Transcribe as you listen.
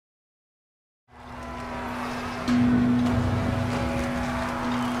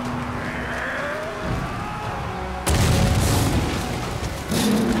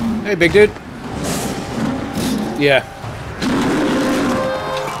Hey, big dude. Yeah.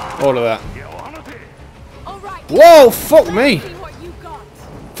 All of that. Whoa, fuck me.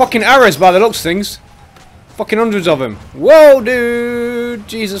 Fucking arrows by the looks of things. Fucking hundreds of them. Whoa, dude.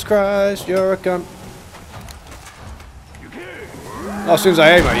 Jesus Christ, you're a cunt. Oh, as soon as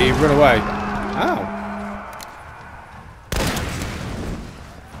I aim at you, you run away. Ow.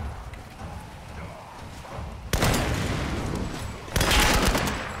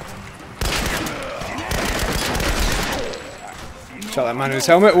 Shot that man in his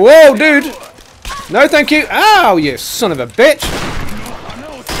helmet. Whoa, dude! No, thank you. Ow, you son of a bitch!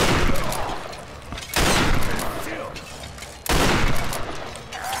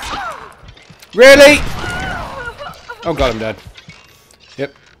 Really? Oh god, I'm dead.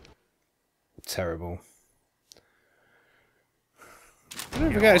 Yep. Terrible.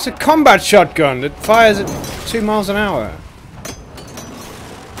 Don't forget, it's a combat shotgun that fires at 2 miles an hour.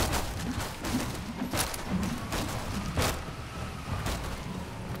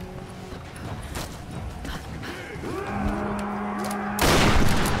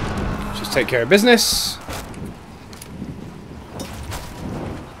 Just take care of business.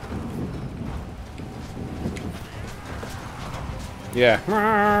 Yeah.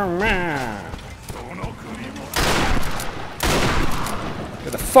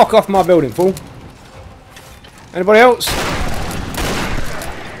 Get the fuck off my building, fool. Anybody else?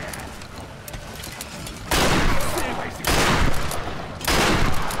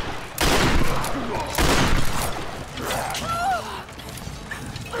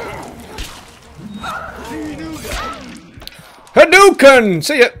 Hadouken!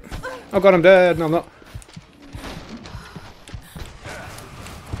 See ya! Oh god, I'm dead. No, I'm not.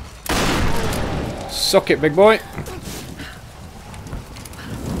 Suck it, big boy.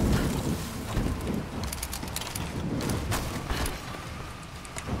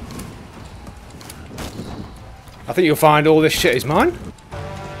 I think you'll find all this shit is mine.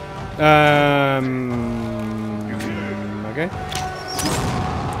 Okay.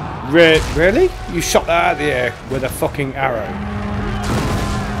 Really? You shot that out of the air with a fucking arrow.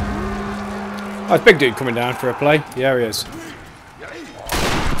 Oh, it's big dude coming down for a play. Yeah, he is.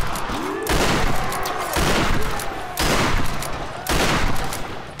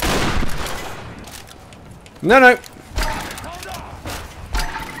 No, no.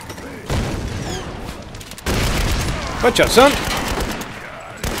 Good shot, son.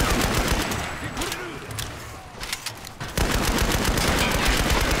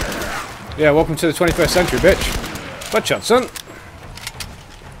 Yeah, welcome to the 21st century, bitch. Good shot, son.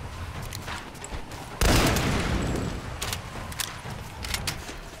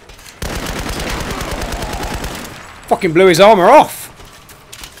 Fucking blew his armor off.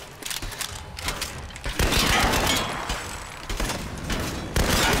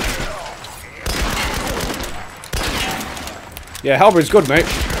 Yeah, halberd's good, mate.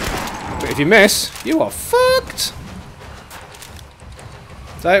 But if you miss, you are fucked.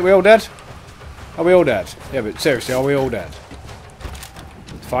 Is that it? We all dead? Are we all dead? Yeah, but seriously, are we all dead?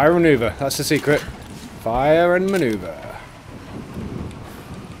 Fire and maneuver. That's the secret. Fire and maneuver.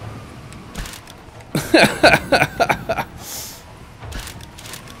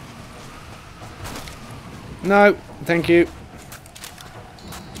 No, thank you.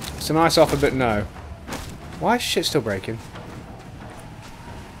 It's a nice offer, but no. Why is shit still breaking?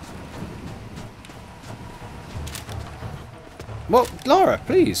 Well, Laura,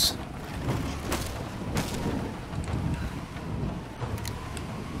 please.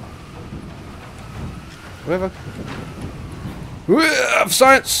 Whatever.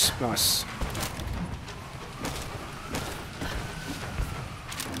 Science! Nice.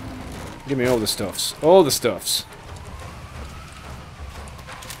 Give me all the stuffs. All the stuffs.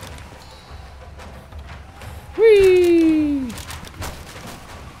 Whee!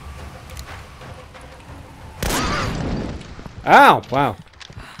 Ow! Wow.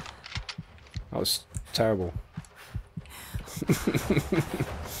 That was terrible.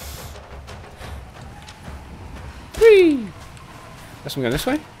 Whee! Guess I'm going this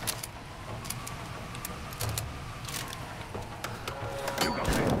way?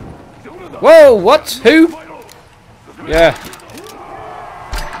 Whoa! What? Who? Yeah.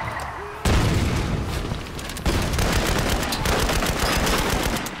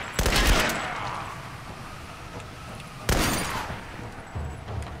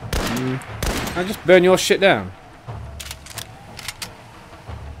 I just burn your shit down.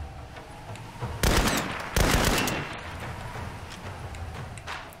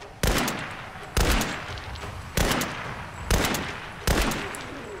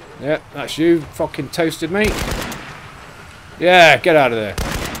 Yeah, that's you. Fucking toasted, mate. Yeah, get out of there.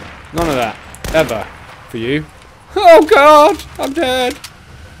 None of that. Ever. For you. Oh god! I'm dead!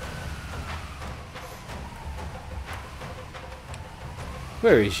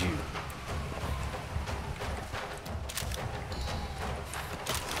 Where is you?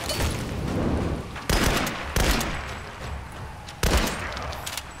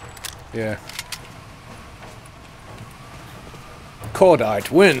 Yeah. Cordite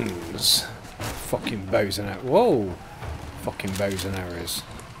wins! Fucking bows and arrows. Whoa! Fucking bows and arrows.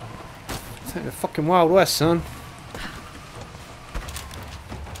 It's like the fucking Wild West, son.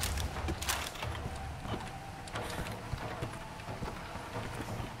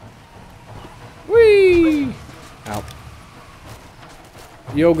 Whee! Ow.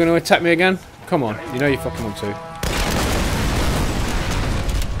 You're gonna attack me again? Come on, you know you fucking want to.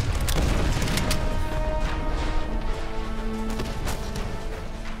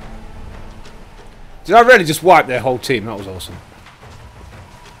 Did I really just wipe their whole team? That was awesome.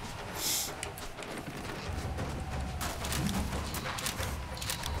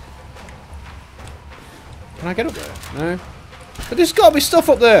 Can I get up there? No. But there's got to be stuff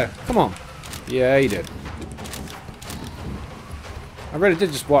up there. Come on. Yeah, he did. I really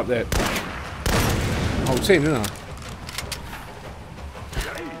did just wipe their whole team, didn't I?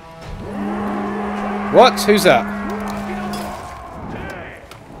 What? Who's that?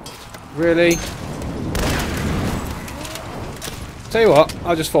 Really? Tell you what,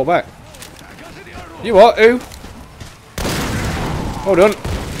 I'll just fall back. You what? Who? Hold on.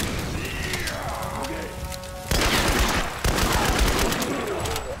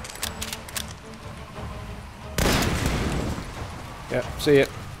 Yep, see it.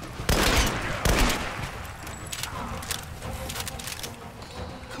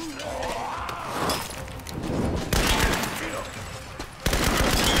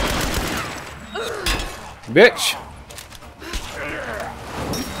 Bitch.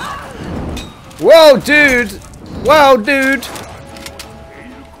 Whoa, dude! Wow, dude!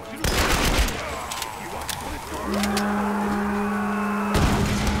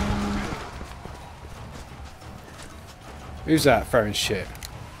 Who's that throwing shit?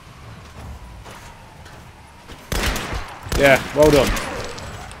 Yeah, well done.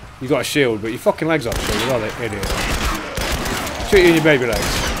 You got a shield, but your fucking legs aren't shielded, are they, idiot? Shoot you in your baby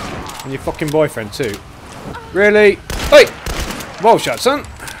legs. And your fucking boyfriend, too. Really? Hey! Well shot, son!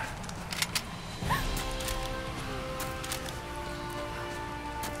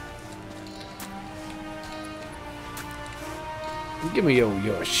 Give me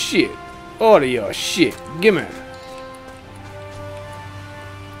your shit. All of your shit. Give me.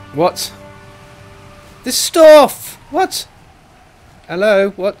 What? This stuff! What?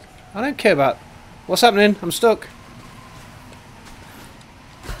 Hello? What? I don't care about... What's happening? I'm stuck.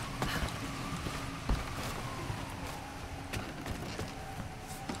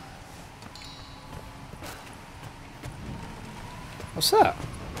 What's that?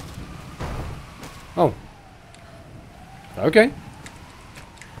 Oh. Okay.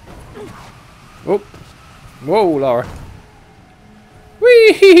 Oh. Whoa, Laura.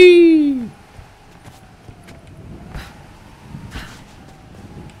 Whee!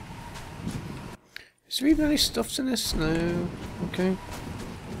 Is there even any stuffs in this? No. Okay.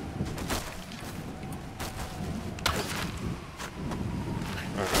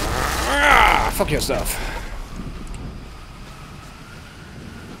 Fuck your stuff.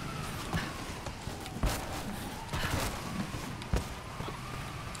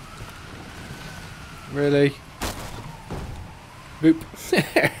 Really? Boop.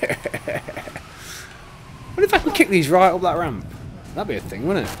 What if I can kick these right up that ramp? That'd be a thing,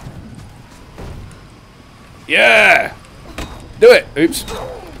 wouldn't it? Yeah! Do it! Oops.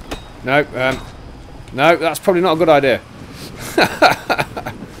 No, no, that's probably not a good idea.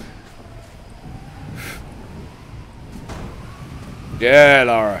 Yeah,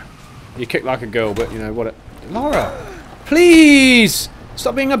 Laura. You kick like a girl, but you know what? Laura! Please!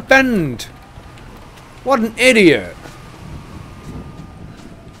 Stop being a bend! What an idiot!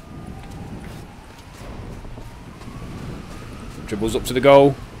 Dribbles up to the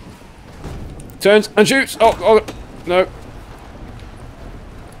goal. Turns and shoots. Oh, oh, no.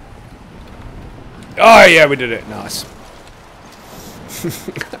 Oh, yeah, we did it. Nice.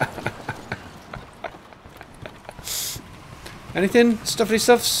 Anything? Stuffy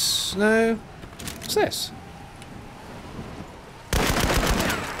stuffs? No. What's this?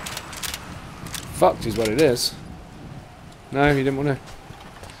 Fucked is what it is. No, you didn't want to.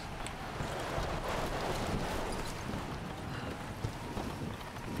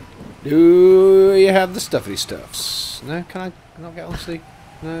 Do you have the stuffy stuffs? No, can I not get on sleep?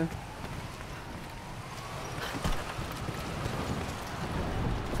 No.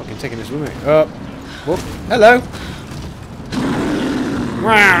 Fucking taking this with me. Oh, whoop. Hello.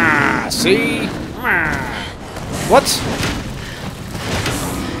 Wah, see? Wah. What?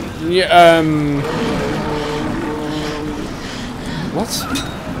 Yeah, what?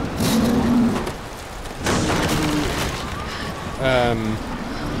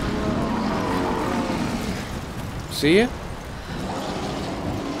 See ya?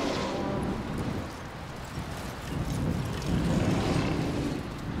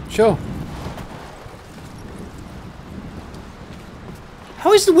 Sure.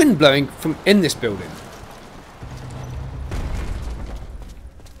 How is the wind blowing from in this building?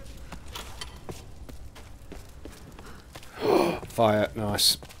 Fire,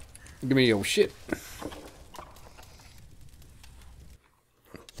 nice. Give me your shit.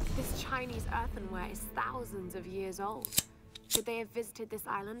 This Chinese earthenware is thousands of years old. Could they have visited this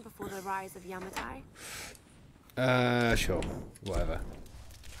island before the rise of Yamatai? Sure. Whatever.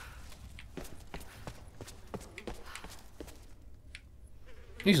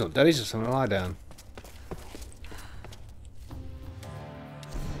 He's not dead, he's just gonna lie down.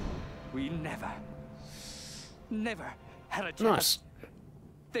 We never had a chance. Nice.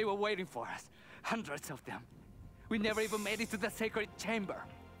 They were waiting for us. Hundreds of them. We never even made it to the sacred chamber.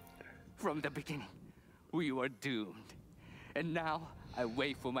 From the beginning, we were doomed. And now, I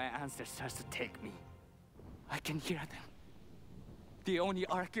wait for my ancestors to take me. I can hear them. The Oni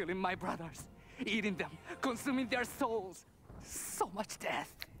are killing my brothers, eating them, consuming their souls. So much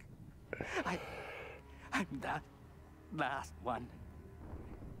death. I'm that last one.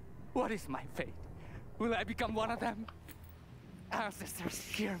 What is my fate? Will I become one of them? Ancestors,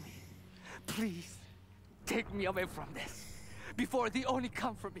 hear me. Please, take me away from this, before the Oni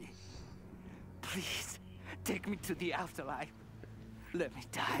come for me. Please, take me to the afterlife. Let me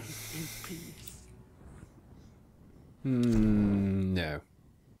die in peace. No.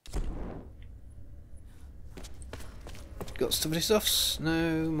 Got stuffy stuffs?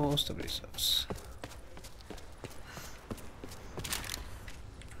 No more stuffy stuffs.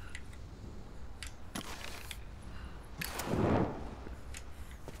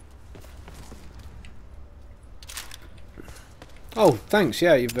 Oh, thanks.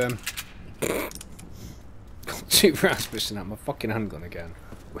 Yeah, you've got 2 rounds missing out my fucking handgun again.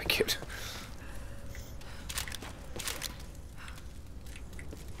 Wicked.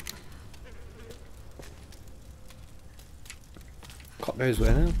 Cop goes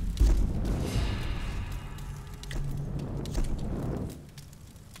where now?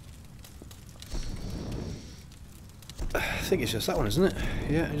 I think it's just that one, isn't it?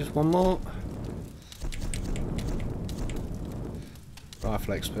 Yeah, just one more.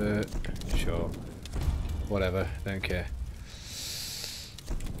 Rifle expert, sure. Whatever, don't care.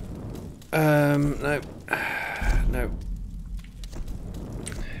 No. No.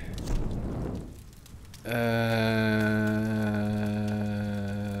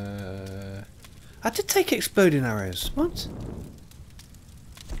 I did take exploding arrows. What?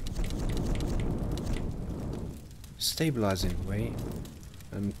 Stabilizing, wait.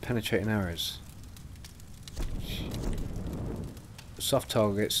 And penetrating arrows. Soft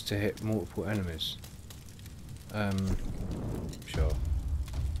targets to hit multiple enemies. Sure.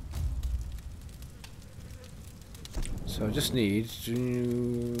 So I just need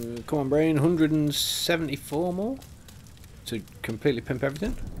to, come on brain, 174 more to completely pimp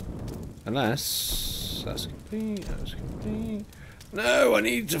everything. Unless that's complete, that's complete. No, I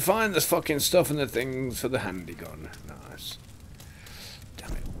need to find the fucking stuff and the things for the handy gun. Nice.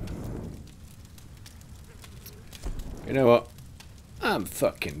 Damn it. You know what? I'm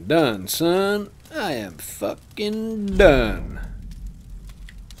fucking done, son. I am fucking done.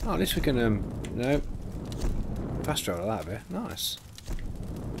 Oh, at least we can, no. Fast travel that bit. Nice.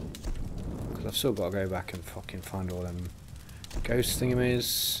 Because I've still got to go back and fucking find all them ghost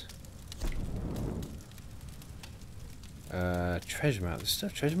thingamies. Treasure map. There's still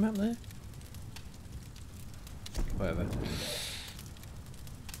a treasure map there? Whatever.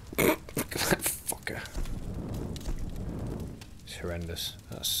 That fucker. It's horrendous.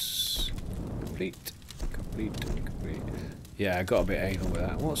 That's complete. Complete. Yeah, I got a bit anal with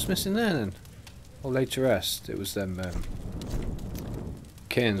that. What's missing there then? Or laid to rest. It was them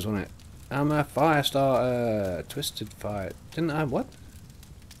cairns, wasn't it? I'm a fire starter. Twisted fire. Didn't I? What?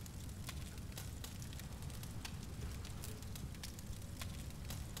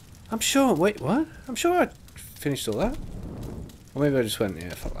 I'm sure. Wait, what? I'm sure I finished all that. Or maybe I just went, yeah,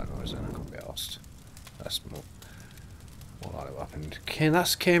 I felt like noise then. I can't be arsed. That's more likely what happened.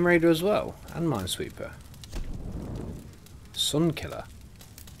 That's Cairn Raider as well. And Minesweeper. Sun Killer.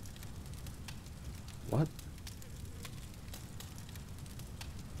 What?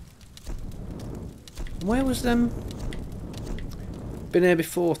 Where was them? Been here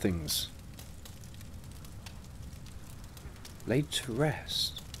before things. Laid to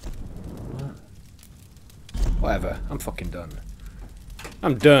rest. What? Whatever. I'm fucking done.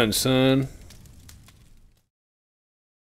 I'm done, son.